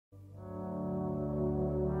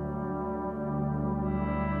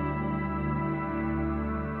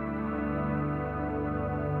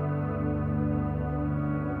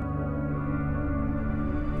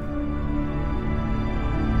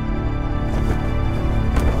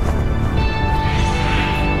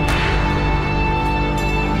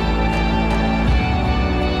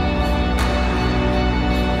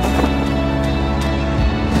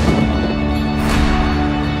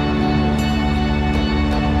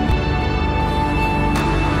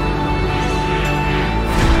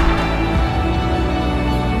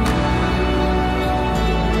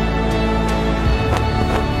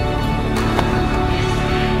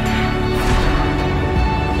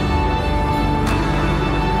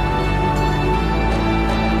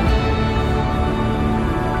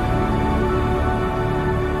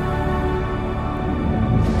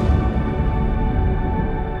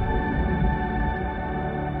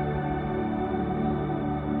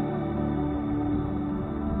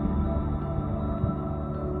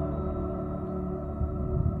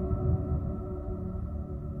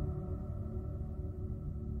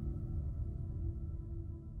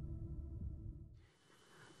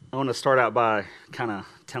want to start out by kind of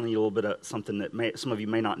telling you a little bit of something that some of you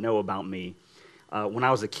may not know about me. When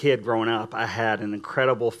I was a kid growing up, I had an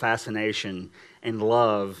incredible fascination and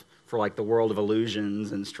love for like the world of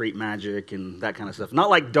illusions and street magic and that kind of stuff.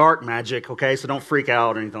 Not like dark magic, okay? So don't freak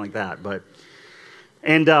out or anything like that.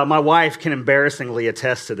 And my wife can embarrassingly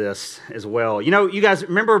attest to this as well. You know, you guys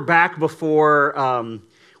remember back before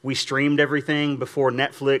we streamed everything, before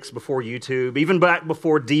Netflix, before YouTube, even back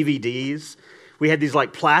before DVDs, we had these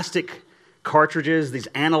like plastic cartridges, these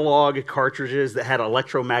analog cartridges that had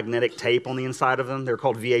electromagnetic tape on the inside of them. They're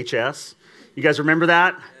called VHS. You guys remember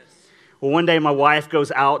that? Yes. Well, one day my wife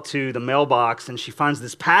goes out to the mailbox and she finds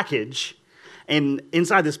this package. And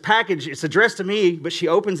inside this package, it's addressed to me, but she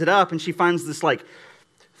opens it up and she finds this like,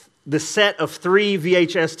 the set of 3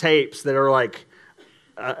 VHS tapes that are like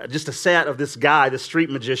just a set of this guy, the street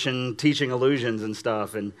magician, teaching illusions and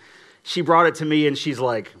stuff. And she brought it to me and she's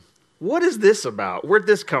like, "What is this about? Where'd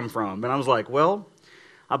this come from?" And I was like, "Well,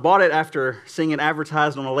 I bought it after seeing it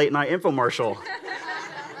advertised on a late night infomercial."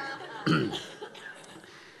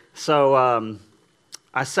 So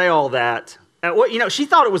I say all that. She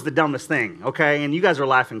thought it was the dumbest thing, okay? And you guys are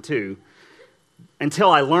laughing too.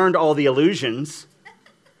 Until I learned all the illusions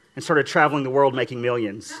and started traveling the world making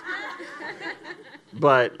millions.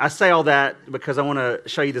 But I say all that because I want to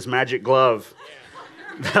show you this magic glove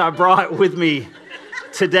that I brought with me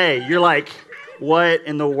today. You're like, what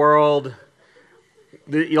in the world?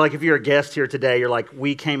 Like, if you're a guest here today, you're like,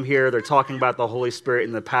 we came here, they're talking about the Holy Spirit,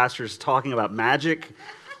 and the pastor's talking about magic.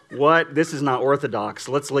 What? This is not orthodox.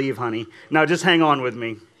 Let's leave, honey. No, just hang on with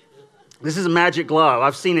me. This is a magic glove.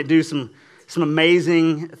 I've seen it do some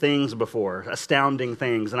amazing things before, astounding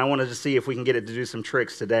things, and I wanted to see if we can get it to do some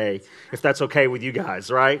tricks today, if that's okay with you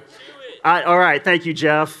guys, right? All right, thank you,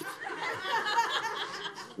 Jeff.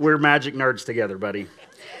 We're magic nerds together, buddy.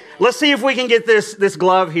 Let's see if we can get this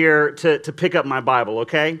glove here to pick up my Bible,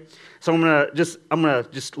 okay? So I'm gonna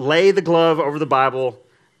just lay the glove over the Bible,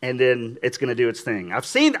 and then it's gonna do its thing. I've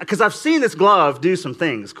seen this glove do some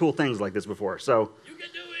things, cool things like this before. So you can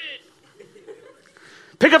do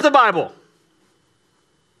it. Pick up the Bible.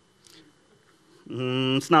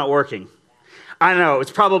 It's not working. I know,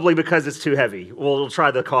 it's probably because it's too heavy. We'll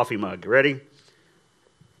try the coffee mug. Ready?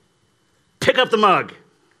 Pick up the mug.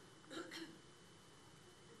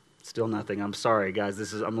 Still nothing. I'm sorry,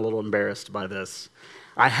 guys. I'm a little embarrassed by this.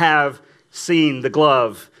 I have seen the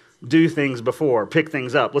glove do things before, pick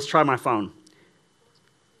things up. Let's try my phone.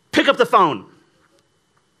 Pick up the phone.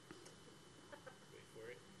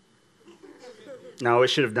 No, it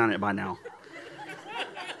should have done it by now.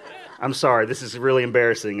 I'm sorry, this is really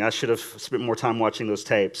embarrassing. I should have spent more time watching those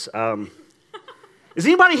tapes. Is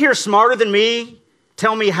anybody here smarter than me?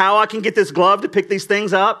 Tell me how I can get this glove to pick these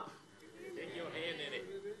things up. Stick your hand in it.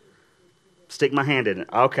 Stick my hand in it.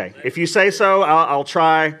 Okay. If you say so, I'll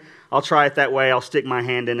try. I'll try it that way. I'll stick my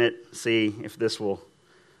hand in it, see if this will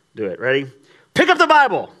do it. Ready? Pick up the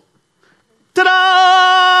Bible.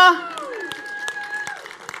 Ta-da!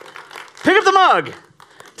 Pick up the mug.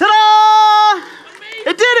 Ta-da!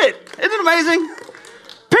 It did it! Isn't it amazing?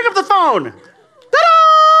 Pick up the phone.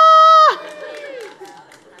 Ta-da!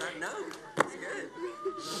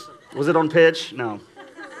 Was it on pitch? No.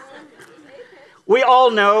 We all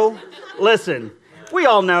know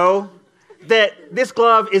that this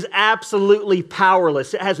glove is absolutely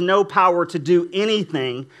powerless. It has no power to do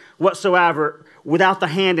anything whatsoever without the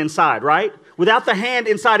hand inside, right? Without the hand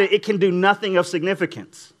inside it, it can do nothing of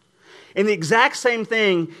significance. And the exact same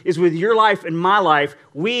thing is with your life and my life.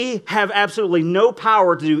 We have absolutely no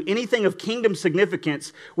power to do anything of kingdom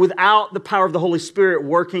significance without the power of the Holy Spirit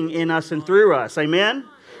working in us and through us. Amen?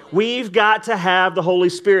 We've got to have the Holy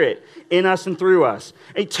Spirit in us and through us.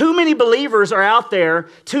 And too many believers are out there,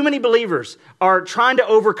 too many believers are trying to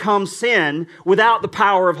overcome sin without the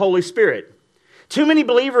power of Holy Spirit. Too many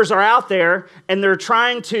believers are out there and they're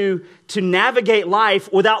trying to navigate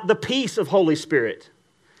life without the peace of Holy Spirit.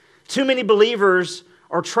 Too many believers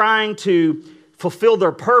are trying to fulfill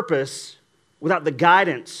their purpose without the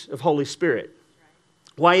guidance of Holy Spirit.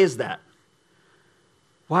 Why is that?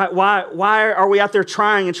 Why are we out there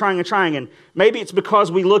trying and trying and trying? And maybe it's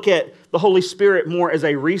because we look at the Holy Spirit more as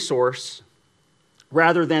a resource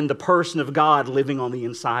rather than the person of God living on the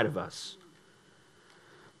inside of us.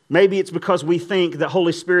 Maybe it's because we think that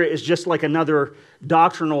Holy Spirit is just like another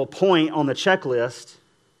doctrinal point on the checklist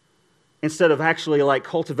instead of actually like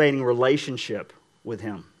cultivating relationship with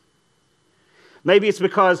Him. Maybe it's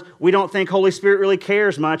because we don't think Holy Spirit really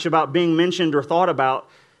cares much about being mentioned or thought about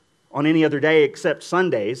on any other day except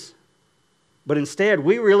Sundays. But instead,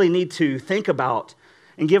 we really need to think about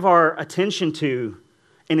and give our attention to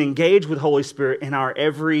and engage with Holy Spirit in our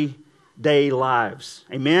everyday lives.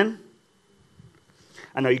 Amen?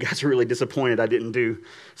 I know you guys are really disappointed I didn't do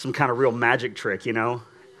some kind of real magic trick, you know?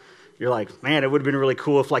 You're like, man, it would have been really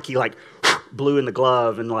cool if like he like blew in the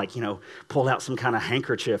glove and like, you know, pulled out some kind of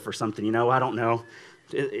handkerchief or something, you know? I don't know.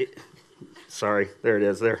 Sorry, there it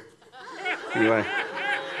is there. Anyway.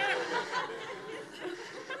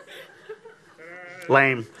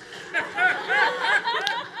 Lame.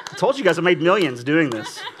 I told you guys I made millions doing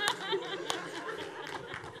this.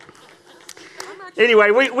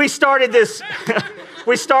 Anyway, we started this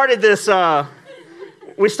we started this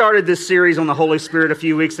series on the Holy Spirit a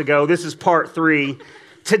few weeks ago. This is part 3.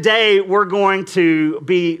 Today we're going to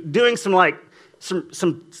be doing some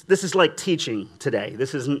this is like teaching today.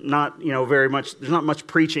 This is not, you know, very much, there's not much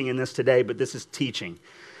preaching in this today, but this is teaching.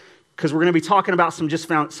 Because we're going to be talking about some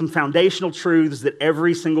foundational truths that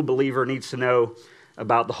every single believer needs to know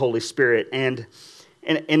about the Holy Spirit. And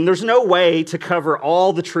there's no way to cover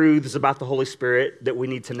all the truths about the Holy Spirit that we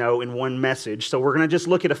need to know in one message. So we're going to just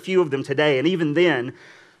look at a few of them today. And even then,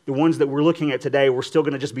 the ones that we're looking at today, we're still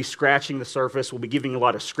going to just be scratching the surface. We'll be giving a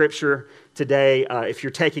lot of scripture today. If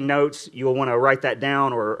you're taking notes, you'll want to write that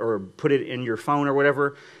down or put it in your phone or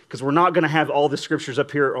whatever, because we're not going to have all the scriptures up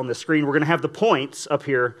here on the screen. We're going to have the points up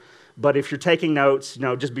here. But if you're taking notes, you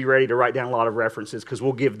know, just be ready to write down a lot of references because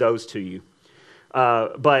we'll give those to you.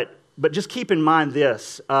 But just keep in mind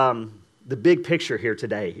this, the big picture here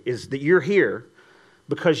today is that you're here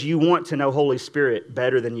because you want to know Holy Spirit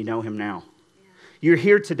better than you know Him now. Yeah. You're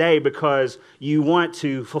here today because you want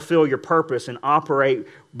to fulfill your purpose and operate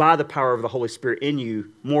by the power of the Holy Spirit in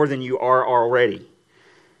you more than you are already.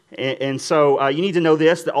 And so you need to know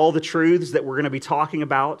this, that all the truths that we're going to be talking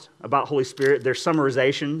about Holy Spirit, they're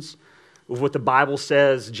summarizations of what the Bible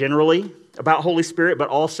says generally about Holy Spirit, but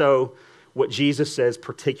also what Jesus says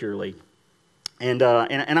particularly. And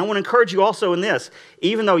I want to encourage you also in this,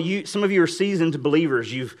 even though some of you are seasoned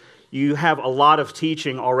believers, you have a lot of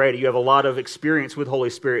teaching already, you have a lot of experience with Holy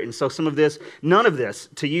Spirit, and so none of this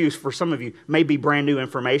to you, for some of you, may be brand new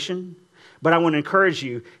information, but I want to encourage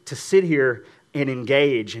you to sit here and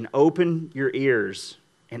engage and open your ears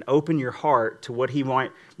and open your heart to what He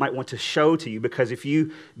might want to show to you, because if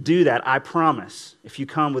you do that, I promise, if you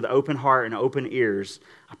come with open heart and open ears,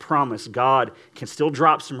 I promise God can still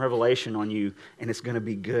drop some revelation on you, and it's going to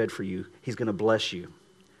be good for you. He's going to bless you.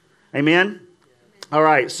 Amen? All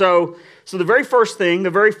right, so the very first thing, the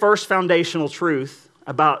very first foundational truth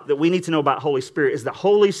that we need to know about Holy Spirit is that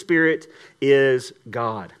Holy Spirit is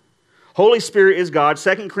God. Holy Spirit is God.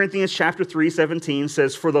 2 Corinthians chapter 3:17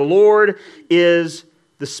 says, "For the Lord is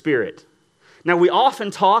the Spirit." Now, we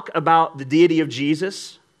often talk about the deity of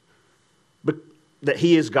Jesus, that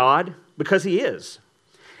He is God, because He is.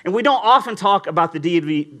 And we don't often talk about the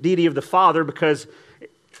deity of the Father because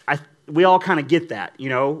we all kind of get that, you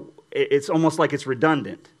know. It's almost like it's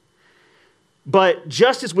redundant. But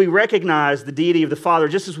just as we recognize the deity of the Father,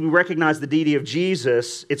 just as we recognize the deity of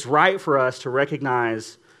Jesus, it's right for us to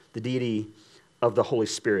recognize the deity of the Holy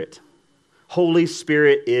Spirit. Holy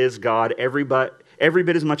Spirit is God every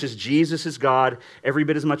bit as much as Jesus is God, every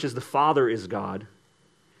bit as much as the Father is God.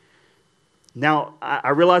 Now, I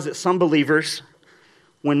realize that some believers,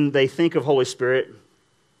 when they think of Holy Spirit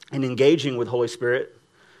and engaging with Holy Spirit,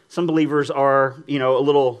 some believers are, you know, a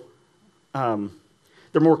little,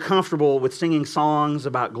 they're more comfortable with singing songs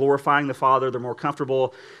about glorifying the Father. They're more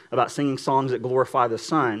comfortable about singing songs that glorify the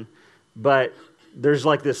Son. But there's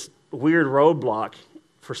like this weird roadblock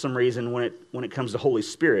for some reason when it comes to Holy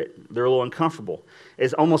Spirit. They're a little uncomfortable.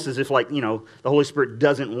 It's almost as if, like, you know, the Holy Spirit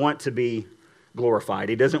doesn't want to be glorified.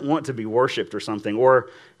 He doesn't want to be worshipped or something. Or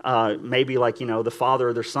maybe, like, you know, the Father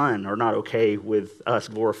or the Son are not okay with us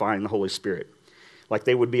glorifying the Holy Spirit. Like,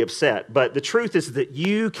 they would be upset. But the truth is that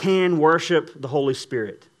you can worship the Holy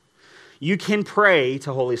Spirit. You can pray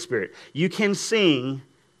to Holy Spirit. You can sing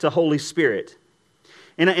to Holy Spirit.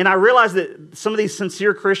 And I realize that some of these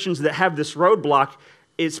sincere Christians that have this roadblock,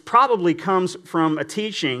 it probably comes from a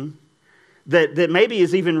teaching that maybe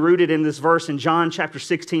is even rooted in this verse in John chapter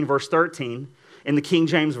 16, verse 13, in the King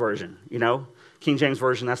James Version. You know, King James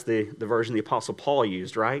Version, that's the version the Apostle Paul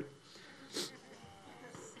used, right?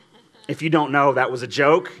 If you don't know, that was a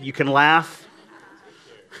joke. You can laugh.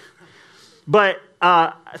 But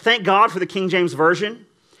thank God for the King James Version.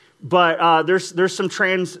 But there's some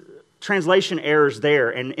translation errors there.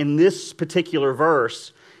 And in this particular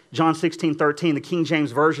verse, John 16:13, the King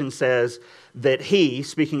James Version says that He,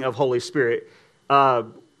 speaking of Holy Spirit,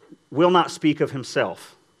 will not speak of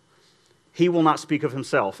Himself. He will not speak of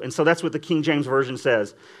himself. And so that's what the King James Version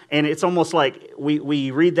says. And it's almost like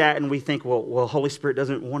we read that and we think, well, Holy Spirit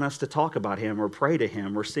doesn't want us to talk about him or pray to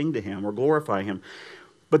him or sing to him or glorify him.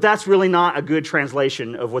 But that's really not a good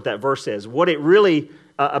translation of what that verse says. What it really,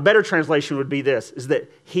 a better translation would be this, is that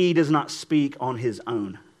he does not speak on his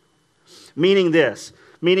own. Meaning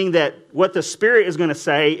that what the Spirit is going to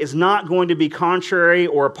say is not going to be contrary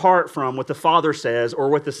or apart from what the Father says or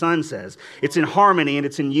what the Son says. It's in harmony and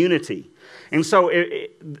it's in unity. And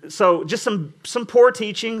so just some poor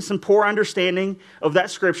teaching, some poor understanding of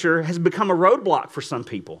that Scripture has become a roadblock for some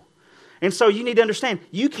people. And so you need to understand,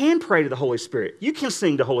 you can pray to the Holy Spirit. You can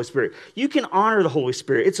sing to the Holy Spirit. You can honor the Holy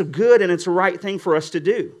Spirit. It's a good and it's a right thing for us to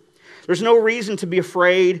do. There's no reason to be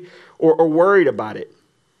afraid or worried about it.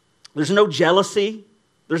 There's no jealousy.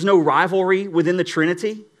 There's no rivalry within the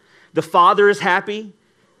Trinity. The Father is happy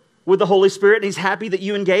with the Holy Spirit, and he's happy that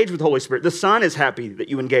you engage with the Holy Spirit. The Son is happy that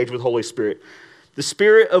you engage with the Holy Spirit. The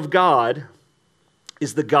Spirit of God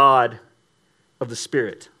is the God of the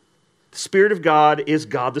Spirit. The Spirit of God is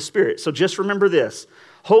God the Spirit. So just remember this.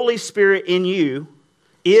 Holy Spirit in you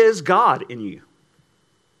is God in you.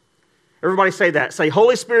 Everybody say that. Say,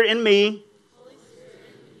 Holy Spirit in me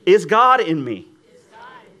is God in me.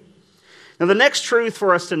 Now, the next truth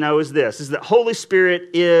for us to know is this, is that Holy Spirit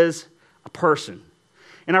is a person.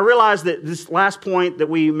 And I realize that this last point that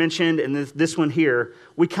we mentioned and this one here,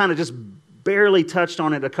 we kind of just barely touched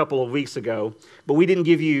on it a couple of weeks ago, but we didn't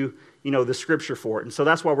give you, the scripture for it. And so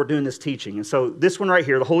that's why we're doing this teaching. And so this one right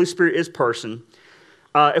here, the Holy Spirit is person.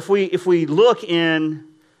 If we look in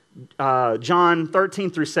John 13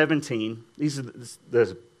 through 17, these are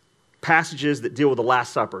the passages that deal with the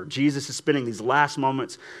Last Supper. Jesus is spending these last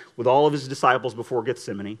moments with all of his disciples before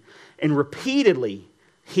Gethsemane. And repeatedly,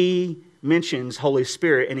 he mentions Holy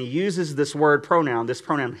Spirit, and he uses this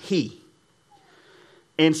pronoun he.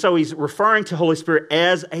 And so he's referring to Holy Spirit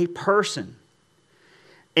as a person.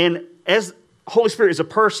 And as Holy Spirit is a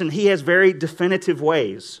person, he has very definitive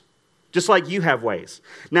ways, just like you have ways.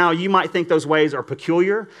 Now, you might think those ways are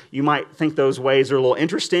peculiar. You might think those ways are a little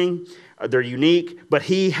interesting. They're unique, but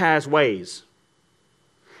he has ways.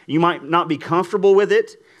 You might not be comfortable with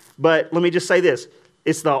it, but let me just say this.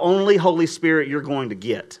 It's the only Holy Spirit you're going to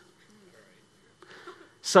get.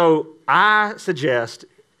 So I suggest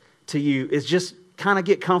to you is just kind of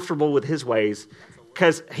get comfortable with his ways,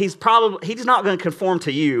 because he's not going to conform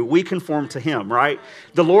to you. We conform to him, right?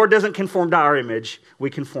 The Lord doesn't conform to our image. We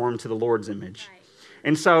conform to the Lord's image.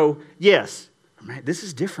 And so, yes, man, this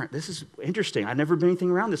is different. This is interesting. I've never been anything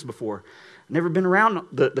around this before. I've never been around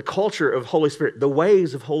the culture of Holy Spirit, the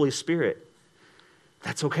ways of Holy Spirit.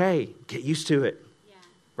 That's okay. Get used to it. Yeah.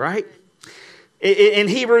 Right? In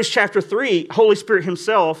Hebrews chapter 3, Holy Spirit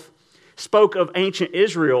himself spoke of ancient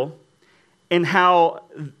Israel and how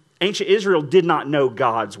ancient Israel did not know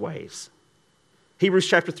God's ways. Hebrews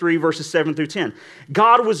chapter 3, verses 7 through 10.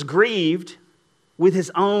 God was grieved with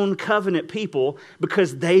his own covenant people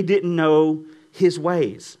because they didn't know his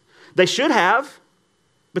ways. They should have,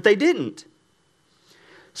 but they didn't.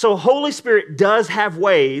 So Holy Spirit does have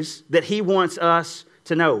ways that he wants us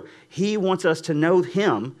to know. He wants us to know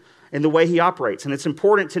him and the way he operates. And it's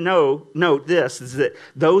important to note this, is that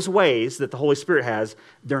those ways that the Holy Spirit has,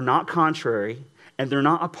 they're not contrary and they're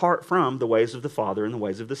not apart from the ways of the Father and the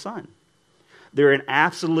ways of the Son. They're in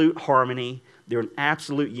absolute harmony. They're in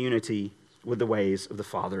absolute unity with the ways of the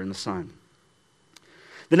Father and the Son.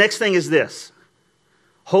 The next thing is this.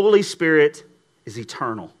 Holy Spirit is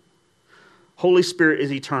eternal. Holy Spirit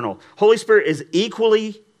is eternal. Holy Spirit is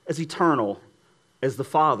equally as eternal as the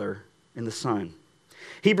Father and the Son.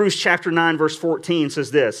 Hebrews chapter 9, verse 14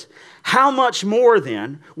 says this, how much more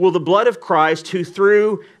then will the blood of Christ, who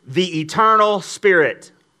through the eternal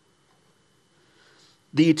Spirit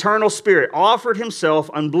offered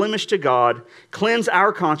himself unblemished to God, cleanse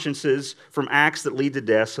our consciences from acts that lead to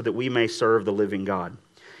death so that we may serve the living God.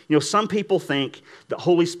 Some people think that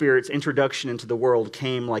Holy Spirit's introduction into the world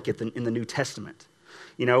came like in the New Testament,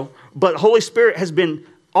 but Holy Spirit has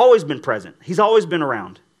always been present. He's always been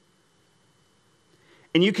around.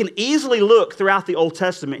 And you can easily look throughout the Old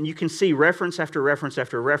Testament and you can see reference after reference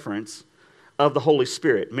after reference of the Holy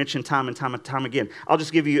Spirit mentioned time and time again. I'll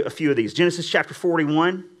just give you a few of these. Genesis chapter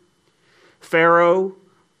 41, Pharaoh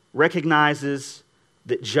recognizes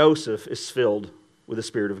that Joseph is filled with the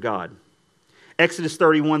Spirit of God. Exodus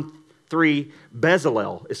 31:3,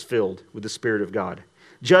 Bezalel is filled with the Spirit of God.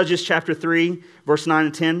 Judges chapter 3, verse 9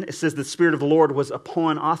 and 10, it says the Spirit of the Lord was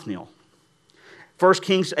upon Othniel. 1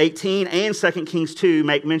 Kings 18 and 2 Kings 2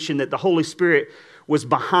 make mention that the Holy Spirit was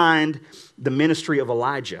behind the ministry of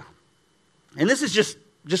Elijah. And this is just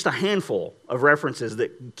just a handful of references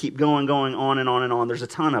that keep going on and on and on. There's a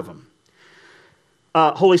ton of them.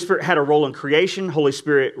 Holy Spirit had a role in creation. Holy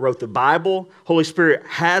Spirit wrote the Bible. Holy Spirit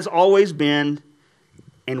has always been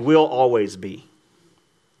and will always be.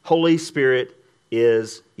 Holy Spirit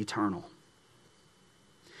is eternal.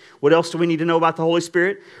 What else do we need to know about the Holy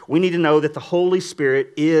Spirit? We need to know that the Holy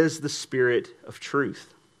Spirit is the Spirit of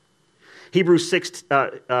truth. Hebrews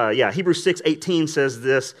 6:18 says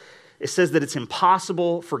this. It says that it's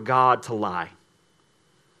impossible for God to lie.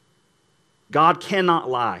 God cannot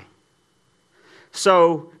lie.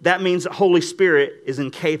 So that means that Holy Spirit is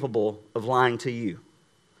incapable of lying to you.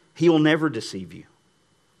 He will never deceive you.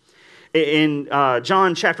 In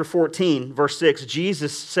John chapter 14, verse 6,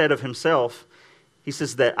 Jesus said of himself, he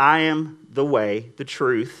says that I am the way, the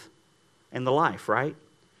truth, and the life, right?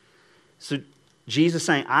 So Jesus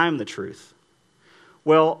saying, I am the truth.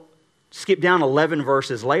 Well, skip down 11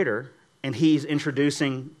 verses later, and he's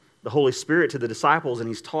introducing the Holy Spirit to the disciples, and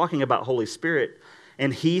he's talking about Holy Spirit,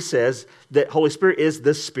 and he says that Holy Spirit is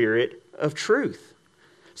the Spirit of truth.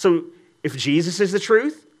 So if Jesus is the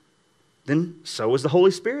truth, then so is the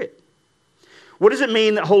Holy Spirit. What does it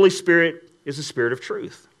mean that Holy Spirit is the Spirit of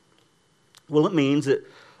truth? Well, it means that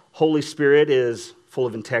Holy Spirit is full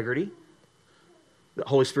of integrity, that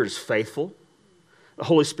Holy Spirit is faithful, the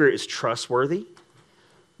Holy Spirit is trustworthy,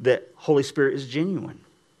 that Holy Spirit is genuine.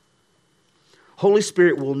 Holy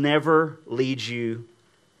Spirit will never lead you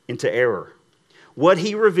into error. What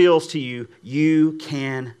he reveals to you, you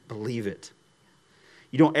can believe it.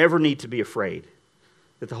 You don't ever need to be afraid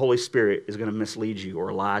that the Holy Spirit is going to mislead you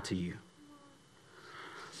or lie to you.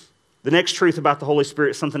 The next truth about the Holy Spirit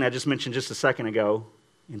is something I just mentioned just a second ago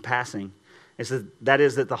in passing. That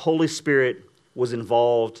is that the Holy Spirit was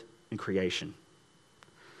involved in creation.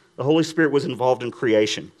 The Holy Spirit was involved in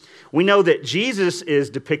creation. We know that Jesus is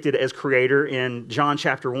depicted as creator in John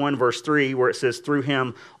chapter 1, verse 3, where it says, through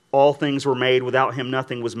him all things were made, without him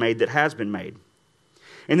nothing was made that has been made.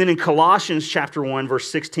 And then in Colossians chapter 1, verse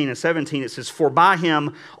 16 and 17, it says, for by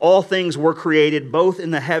him all things were created, both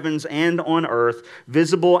in the heavens and on earth,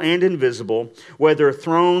 visible and invisible, whether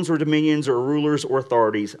thrones or dominions or rulers or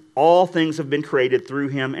authorities. All things have been created through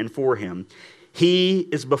him and for him. He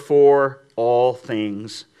is before all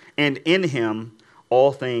things, and in him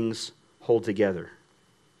all things hold together.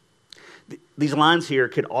 These lines here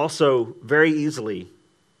could also very easily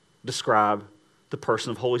describe the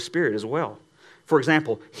person of Holy Spirit as well. For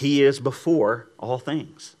example, he is before all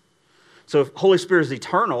things. So if Holy Spirit is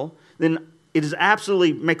eternal, then it is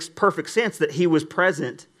absolutely makes perfect sense that he was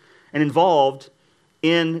present and involved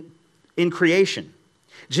in creation.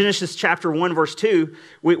 Genesis chapter 1, verse 2,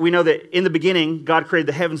 we know that in the beginning, God created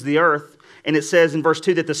the heavens and the earth, and it says in verse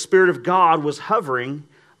 2 that the Spirit of God was hovering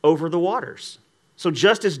over the waters. So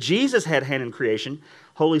just as Jesus had a hand in creation,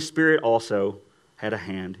 Holy Spirit also had a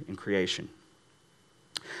hand in creation.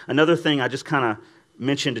 Another thing I just kind of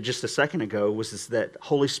mentioned just a second ago was that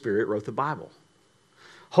Holy Spirit wrote the Bible.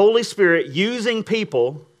 Holy Spirit, using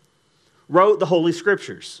people, wrote the Holy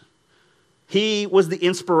Scriptures. He was the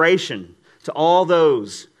inspiration to all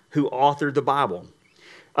those who authored the Bible.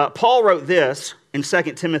 Paul wrote this in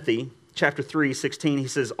 2 Timothy chapter 3:16. He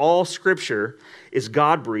says, all Scripture is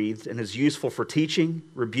God-breathed and is useful for teaching,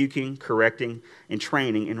 rebuking, correcting, and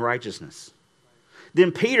training in righteousness.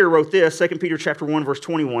 Then Peter wrote this, 2 Peter chapter 1, verse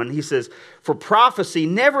 21. He says, for prophecy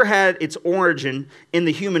never had its origin in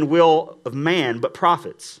the human will of man, but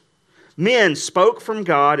prophets. Men spoke from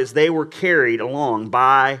God as they were carried along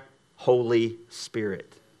by Holy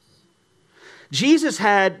Spirit. Jesus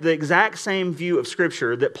had the exact same view of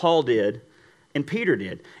Scripture that Paul did and Peter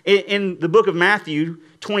did. In the book of Matthew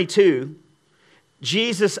 22,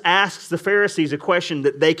 Jesus asks the Pharisees a question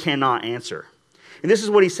that they cannot answer. And this is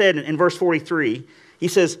what he said in verse 43. He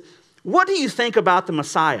says, what do you think about the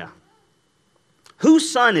Messiah? Whose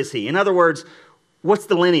son is he? In other words, what's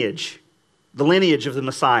the lineage? The lineage of the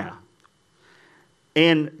Messiah.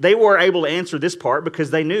 And they were able to answer this part because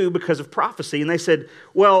they knew because of prophecy. And they said,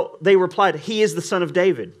 well, they replied, he is the son of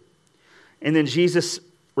David. And then Jesus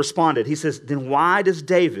responded. He says, then why does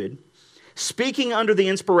David, speaking under the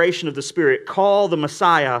inspiration of the Spirit, call the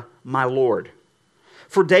Messiah my Lord?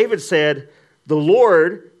 For David said, the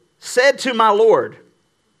Lord said to my Lord,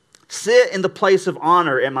 sit in the place of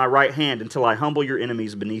honor at my right hand until I humble your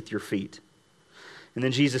enemies beneath your feet. And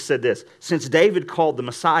then Jesus said this, since David called the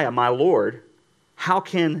Messiah my Lord, how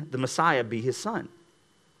can the Messiah be his son?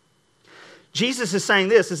 Jesus is saying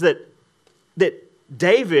this, is that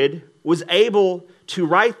David was able to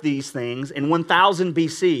write these things in 1000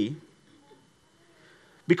 BC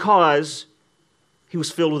because he was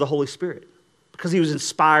filled with the Holy Spirit, because he was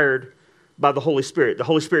inspired by the Holy Spirit. The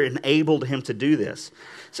Holy Spirit enabled him to do this.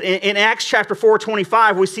 So in Acts chapter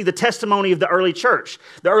 4:25, we see the testimony of the early church.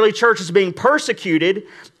 The early church is being persecuted,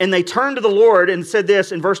 and they turned to the Lord and said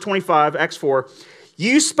this in verse 25, Acts 4,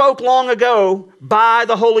 "You spoke long ago by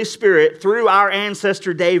the Holy Spirit through our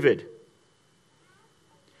ancestor David."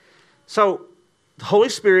 So the Holy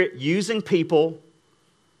Spirit, using people,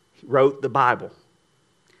 wrote the Bible.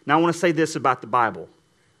 Now I want to say this about the Bible.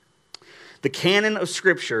 The canon of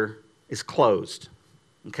Scripture is closed,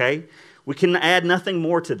 okay? We can add nothing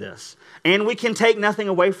more to this, and we can take nothing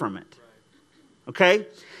away from it, okay?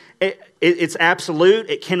 It's absolute.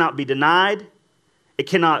 It cannot be denied. It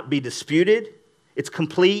cannot be disputed. It's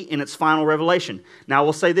complete in its final revelation. Now I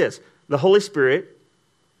will say this. The Holy Spirit,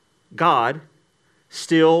 God,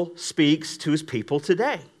 still speaks to his people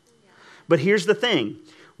today. But here's the thing.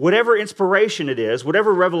 Whatever inspiration it is,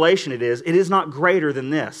 whatever revelation it is not greater than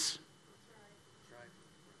this.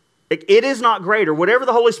 It is not greater. Whatever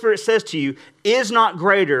the Holy Spirit says to you is not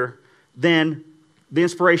greater than the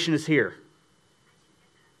inspiration is here.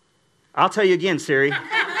 I'll tell you again, Siri.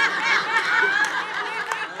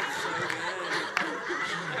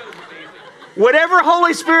 Whatever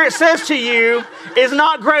Holy Spirit says to you is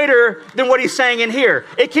not greater than what he's saying in here.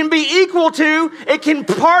 It can be equal to, it can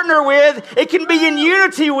partner with, it can be in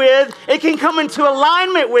unity with, it can come into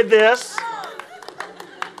alignment with this.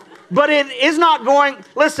 But it is not going,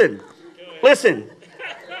 listen.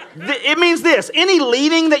 It means this. Any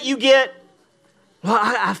leading that you get, well,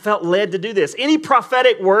 I felt led to do this. Any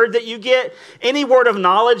prophetic word that you get, any word of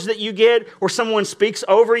knowledge that you get, or someone speaks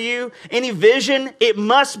over you, any vision, it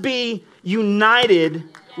must be united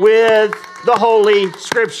with the Holy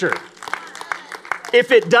Scripture.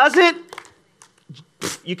 If it doesn't,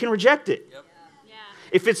 you can reject it. Yep. Yeah.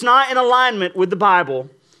 If it's not in alignment with the Bible,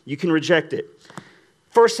 you can reject it.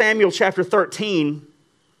 1 Samuel chapter 13,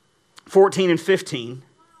 14 and 15,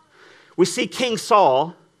 we see King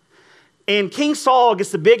Saul. And King Saul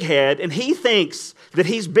gets the big head, and he thinks that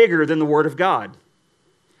he's bigger than the Word of God.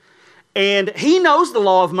 And he knows the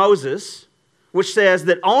law of Moses, which says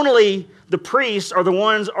that only the priests are the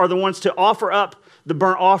ones to offer up the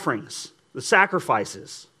burnt offerings, the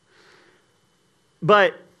sacrifices.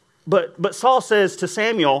 But Saul says to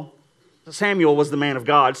Samuel was the man of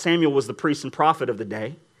God. Samuel was the priest and prophet of the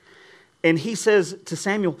day. And he says to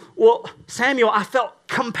Samuel, well, Samuel, I felt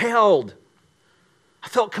compelled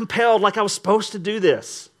like I was supposed to do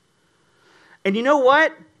this. And you know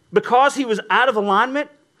what? Because he was out of alignment,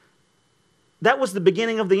 that was the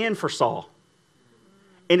beginning of the end for Saul.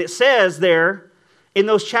 And it says there in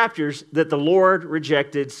those chapters that the Lord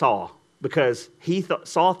rejected Saul because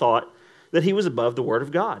Saul thought that he was above the Word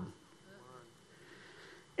of God.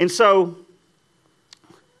 And so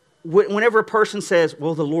whenever a person says,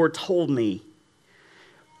 well, the Lord told me,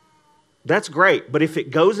 that's great. But if it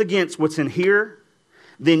goes against what's in here,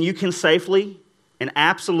 then you can safely and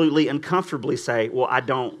absolutely and comfortably say, well, I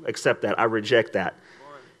don't accept that. I reject that.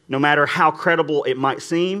 No matter how credible it might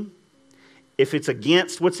seem, if it's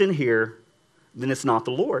against what's in here, then it's not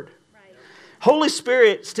the Lord. Right. Holy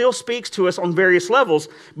Spirit still speaks to us on various levels,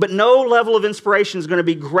 but no level of inspiration is going to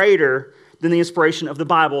be greater than the inspiration of the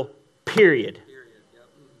Bible, period. Yep.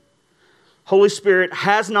 Holy Spirit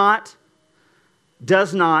has not,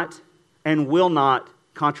 does not, and will not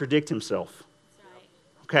contradict himself.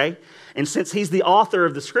 Okay? And since he's the author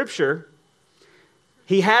of the Scripture,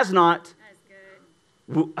 he has not,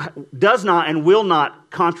 does not, and will not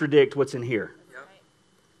contradict what's in here. Yep.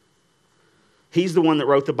 He's the one that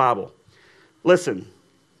wrote the Bible. Listen,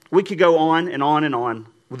 we could go on and on and on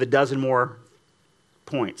with a dozen more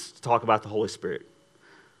points to talk about the Holy Spirit.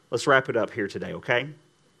 Let's wrap it up here today, okay?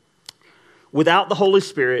 Without the Holy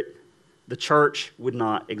Spirit, the church would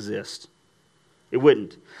not exist. It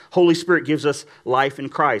wouldn't. Holy Spirit gives us life in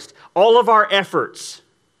Christ. All of our efforts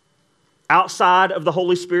outside of the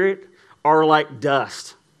Holy Spirit are like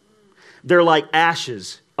dust. They're like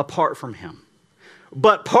ashes apart from Him.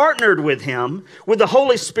 But partnered with Him, with the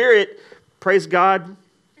Holy Spirit, praise God,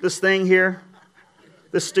 this thing here,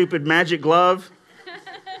 this stupid magic glove,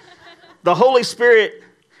 the Holy Spirit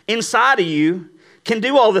inside of you can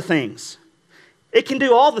do all the things. It can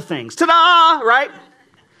do all the things. Ta-da! Right?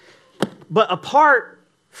 But apart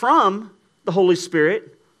from the Holy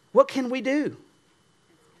Spirit, what can we do?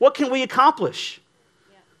 What can we accomplish?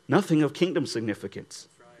 Yeah. Nothing of kingdom significance.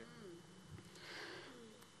 Right.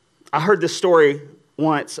 I heard this story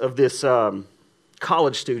once of this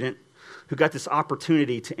college student who got this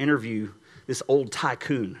opportunity to interview this old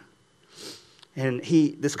tycoon. And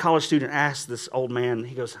this college student asked this old man,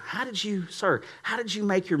 he goes, how did you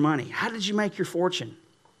make your money? How did you make your fortune?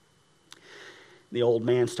 The old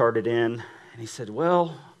man started in, and he said,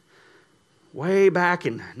 well, way back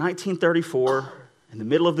in 1934, in the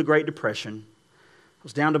middle of the Great Depression, I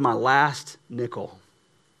was down to my last nickel.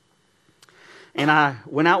 And I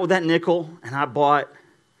went out with that nickel, and I bought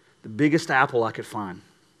the biggest apple I could find.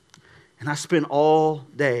 And I spent all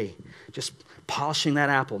day just polishing that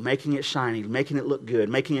apple, making it shiny, making it look good,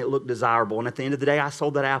 making it look desirable. And at the end of the day, I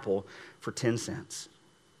sold that apple for 10 cents.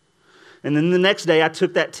 And then the next day, I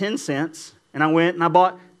took that 10 cents, and I went and I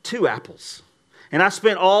bought 2 apples. And I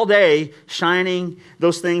spent all day shining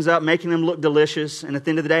those things up, making them look delicious. And at the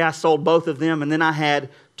end of the day, I sold both of them, and then I had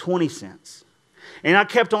 20 cents. And I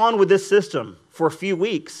kept on with this system for a few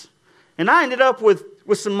weeks. And I ended up with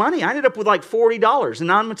some money. I ended up with like $40.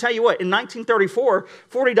 And I'm going to tell you what, in 1934,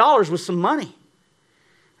 $40 was some money.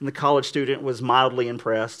 And the college student was mildly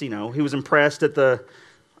impressed. He was impressed at the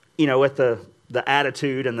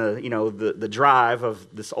attitude and the drive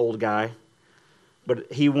of this old guy.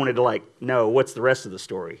 But he wanted to know what's the rest of the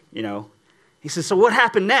story, He says, so what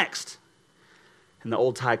happened next? And the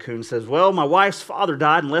old tycoon says, well, my wife's father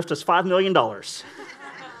died and left us $5 million.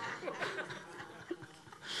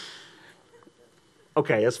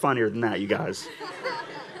 Okay, that's funnier than that, you guys.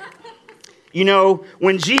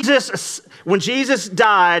 When Jesus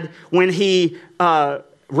died, when he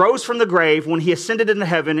rose from the grave, when he ascended into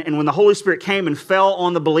heaven, and when the Holy Spirit came and fell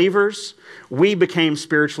on the believers, we became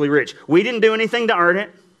spiritually rich. We didn't do anything to earn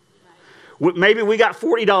it. Maybe we got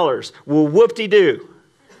 $40. Well, whoop-de-doo.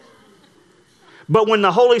 But when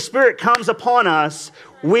the Holy Spirit comes upon us,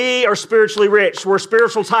 we are spiritually rich. We're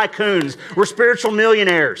spiritual tycoons. We're spiritual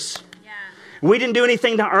millionaires. Yeah. We didn't do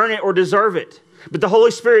anything to earn it or deserve it. But the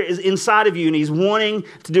Holy Spirit is inside of you, and He's wanting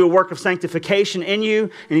to do a work of sanctification in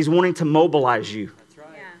you, and He's wanting to mobilize you. That's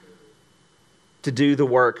right. Yeah. To do the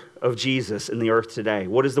work of Jesus in the earth today.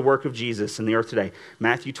 What is the work of Jesus in the earth today?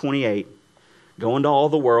 Matthew 28, go into all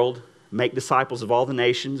the world, make disciples of all the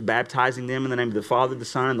nations, baptizing them in the name of the Father, the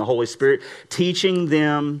Son, and the Holy Spirit, teaching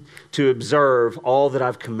them to observe all that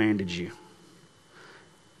I've commanded you.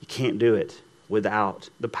 You can't do it without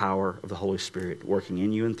the power of the Holy Spirit working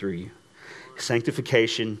in you and through you.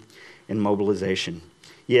 Sanctification and mobilization.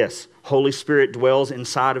 Yes, Holy Spirit dwells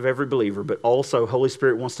inside of every believer, but also Holy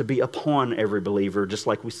Spirit wants to be upon every believer, just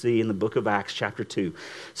like we see in the book of Acts chapter 2.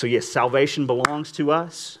 So yes, salvation belongs to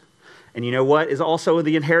us. And you know what is also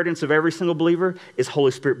the inheritance of every single believer is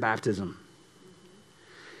Holy Spirit baptism.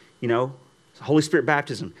 Holy Spirit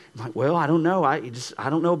baptism. I'm like, well, I don't know. I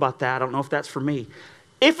don't know about that. I don't know if that's for me.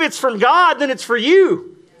 If it's from God, then it's for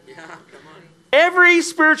you. Yeah, come on. Every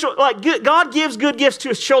spiritual, God gives good gifts to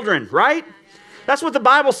His children, right? That's what the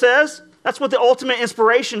Bible says. That's what the ultimate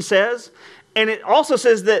inspiration says. And it also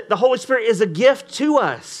says that the Holy Spirit is a gift to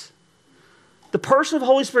us. The person of the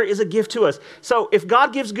Holy Spirit is a gift to us. So if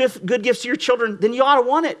God gives good gifts to your children, then you ought to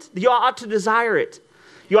want it. You ought to desire it.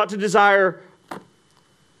 You ought to desire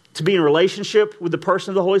to be in relationship with the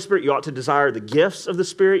person of the Holy Spirit. You ought to desire the gifts of the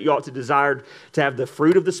Spirit. You ought to desire to have the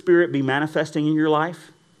fruit of the Spirit be manifesting in your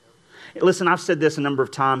life. Listen, I've said this a number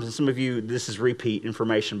of times, and some of you, this is repeat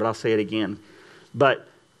information, but I'll say it again. But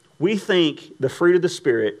we think the fruit of the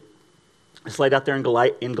Spirit, it's laid out there in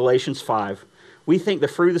Galatians 5, we think the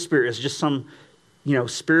fruit of the Spirit is just some,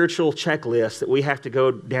 spiritual checklist that we have to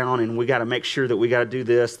go down and we got to make sure that we got to do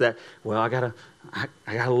this, that, well, I got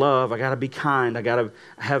to love, I got to be kind, I got to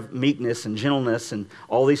have meekness and gentleness and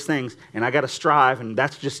all these things, and I got to strive, and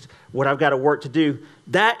that's just what I've got to work to do.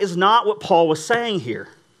 That is not what Paul was saying here.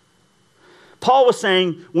 Paul was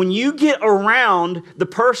saying, when you get around the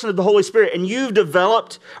person of the Holy Spirit and you've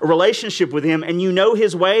developed a relationship with Him and you know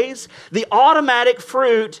His ways, the automatic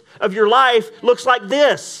fruit of your life looks like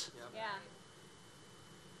this. Yeah.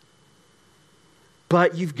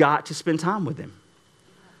 But you've got to spend time with Him.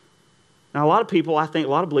 Now, a lot of people, I think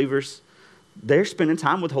a lot of believers, they're spending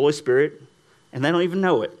time with the Holy Spirit and they don't even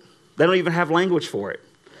know it. They don't even have language for it.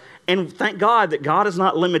 And thank God that God is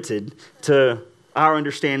not limited to our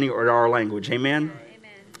understanding or our language. Amen?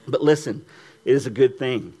 Amen? But listen, it is a good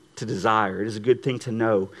thing to desire. It is a good thing to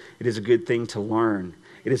know. It is a good thing to learn.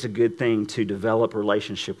 It is a good thing to develop a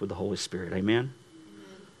relationship with the Holy Spirit. Amen?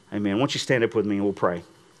 Amen. Why don't you stand up with me and we'll pray.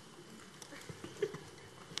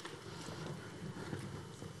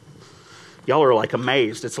 Y'all are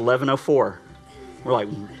amazed. It's 11:04. We're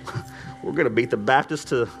we're going to beat the Baptist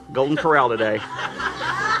to Golden Corral today.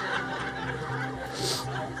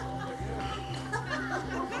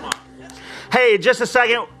 Hey, just a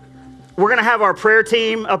second. We're going to have our prayer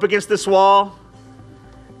team up against this wall.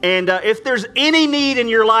 And if there's any need in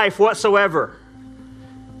your life whatsoever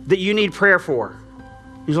that you need prayer for,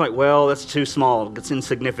 He's like, well, that's too small. It's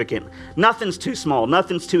insignificant. Nothing's too small.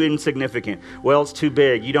 Nothing's too insignificant. Well, it's too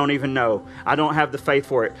big. You don't even know. I don't have the faith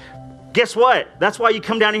for it. Guess what? That's why you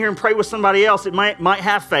come down here and pray with somebody else. It might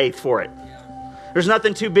have faith for it. There's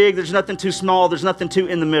nothing too big. There's nothing too small. There's nothing too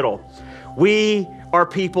in the middle. We are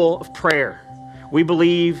people of prayer. We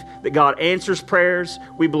believe that God answers prayers.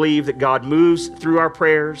 We believe that God moves through our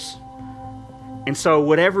prayers. And so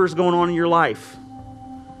whatever is going on in your life,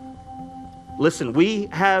 listen,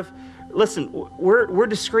 we're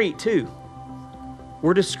discreet too.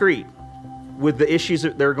 We're discreet with the issues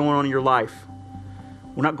that are going on in your life.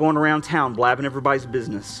 We're not going around town blabbing everybody's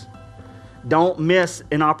business. Don't miss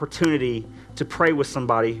an opportunity to pray with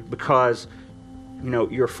somebody because,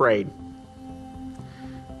 you're afraid.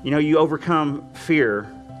 You overcome fear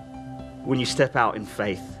when you step out in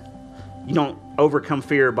faith. You don't overcome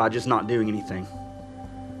fear by just not doing anything.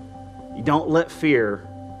 You don't let fear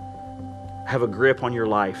have a grip on your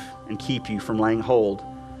life and keep you from laying hold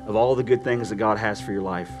of all the good things that God has for your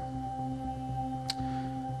life.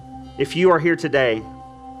 If you are here today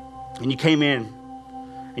and you came in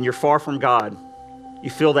and you're far from God, you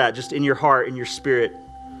feel that just in your heart, in your spirit.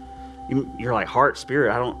 You're like, heart,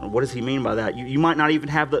 spirit, what does he mean by that? You might not even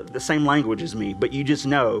have the same language as me, but you just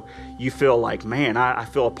know, you feel like, man, I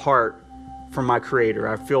feel apart from my Creator.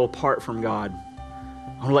 I feel apart from God.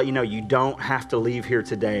 I want to let you know, you don't have to leave here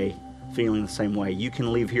today feeling the same way. You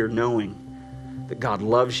can leave here knowing that God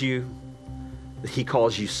loves you, that he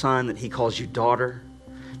calls you son, that he calls you daughter,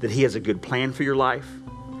 that he has a good plan for your life.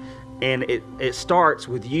 And it starts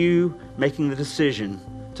with you making the decision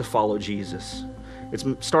to follow Jesus.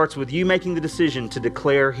 It starts with you making the decision to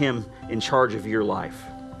declare him in charge of your life.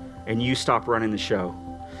 And you stop running the show.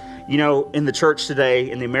 In the church today,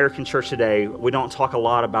 in the American church today, we don't talk a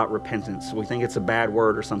lot about repentance. We think it's a bad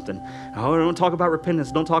word or something. Oh, don't talk about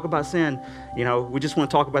repentance. Don't talk about sin. We just want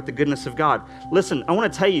to talk about the goodness of God. Listen, I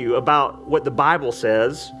want to tell you about what the Bible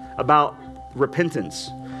says about repentance.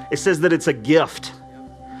 It says that it's a gift.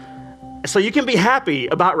 So you can be happy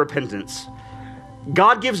about repentance.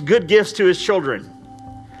 God gives good gifts to his children.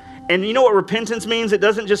 And you know what repentance means? It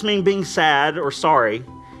doesn't just mean being sad or sorry.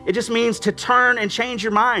 It just means to turn and change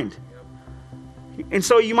your mind. And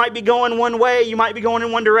so you might be going one way, you might be going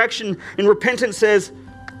in one direction, and repentance says,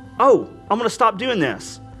 oh, I'm going to stop doing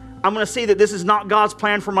this. I'm going to see that this is not God's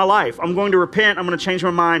plan for my life. I'm going to repent, I'm going to change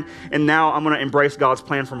my mind, and now I'm going to embrace God's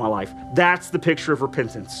plan for my life. That's the picture of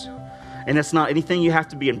repentance. And it's not anything you have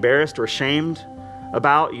to be embarrassed or ashamed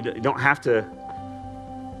about. You don't have to,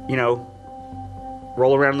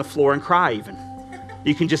 roll around on the floor and cry even.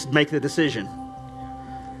 You can just make the decision.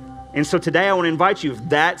 And so today I want to invite you, if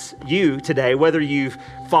that's you today, whether you've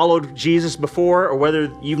followed Jesus before or whether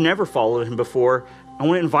you've never followed him before, I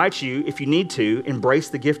want to invite you, if you need to, embrace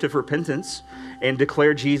the gift of repentance and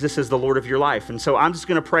declare Jesus as the Lord of your life. And so I'm just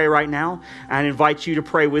going to pray right now and invite you to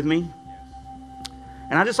pray with me.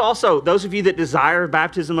 And I just also, those of you that desire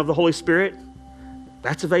baptism of the Holy Spirit,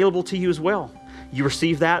 that's available to you as well. You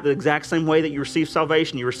receive that the exact same way that you receive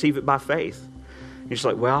salvation. You receive it by faith. You're just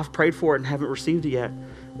like, well, I've prayed for it and haven't received it yet.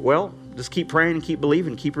 Well, just keep praying and keep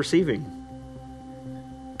believing, keep receiving.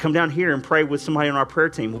 Come down here and pray with somebody on our prayer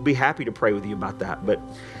team. We'll be happy to pray with you about that. But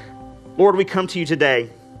Lord, we come to you today.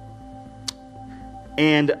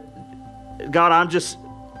 And God, I'm just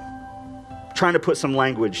trying to put some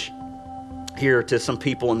language here to some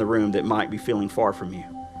people in the room that might be feeling far from you.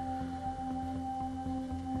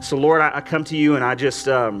 So Lord, I come to you and I just,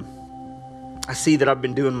 I see that I've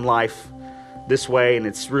been doing life this way and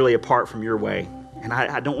it's really apart from your way. And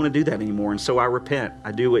I don't want to do that anymore. And so I repent.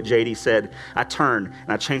 I do what JD said. I turn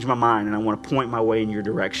and I change my mind and I want to point my way in your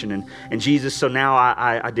direction. And Jesus, so now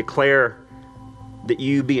I declare that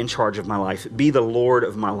you be in charge of my life. Be the Lord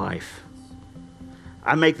of my life.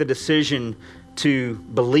 I make the decision to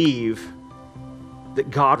believe that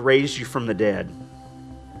God raised you from the dead.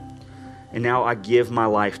 And now I give my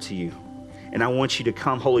life to you. And I want you to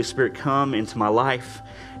come, Holy Spirit, come into my life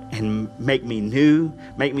and make me new.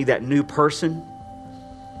 Make me that new person.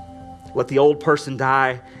 Let the old person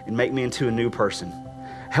die and make me into a new person.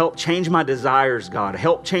 Help change my desires, God.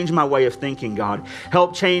 Help change my way of thinking, God.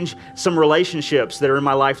 Help change some relationships that are in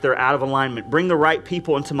my life that are out of alignment. Bring the right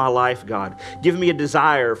people into my life, God. Give me a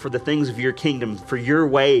desire for the things of your kingdom, for your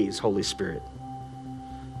ways, Holy Spirit.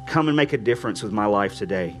 Come and make a difference with my life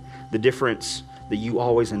today. The difference that you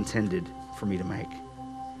always intended for me to make.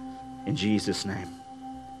 In Jesus' name.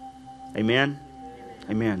 Amen.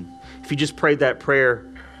 Amen. If you just prayed that prayer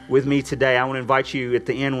with me today, I want to invite you at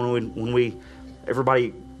the end when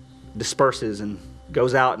everybody disperses and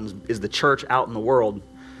goes out and is the church out in the world.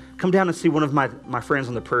 come down and see one of my friends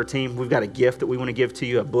on the prayer team. We've got a gift that we want to give to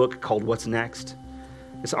you, a book called What's Next.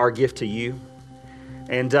 It's our gift to you.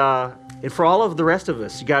 And for all of the rest of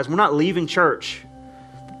us, you guys, we're not leaving church.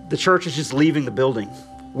 The church is just leaving the building.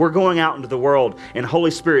 We're going out into the world, and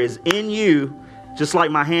Holy Spirit is in you, just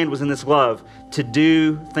like my hand was in this glove, to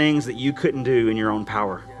do things that you couldn't do in your own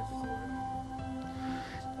power.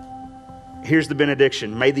 Here's the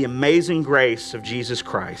benediction. May the amazing grace of Jesus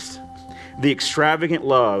Christ, the extravagant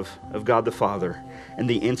love of God the Father, and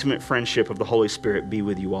the intimate friendship of the Holy Spirit be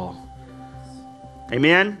with you all.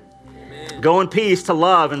 Amen? Amen. Go in peace to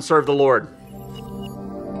love and serve the Lord.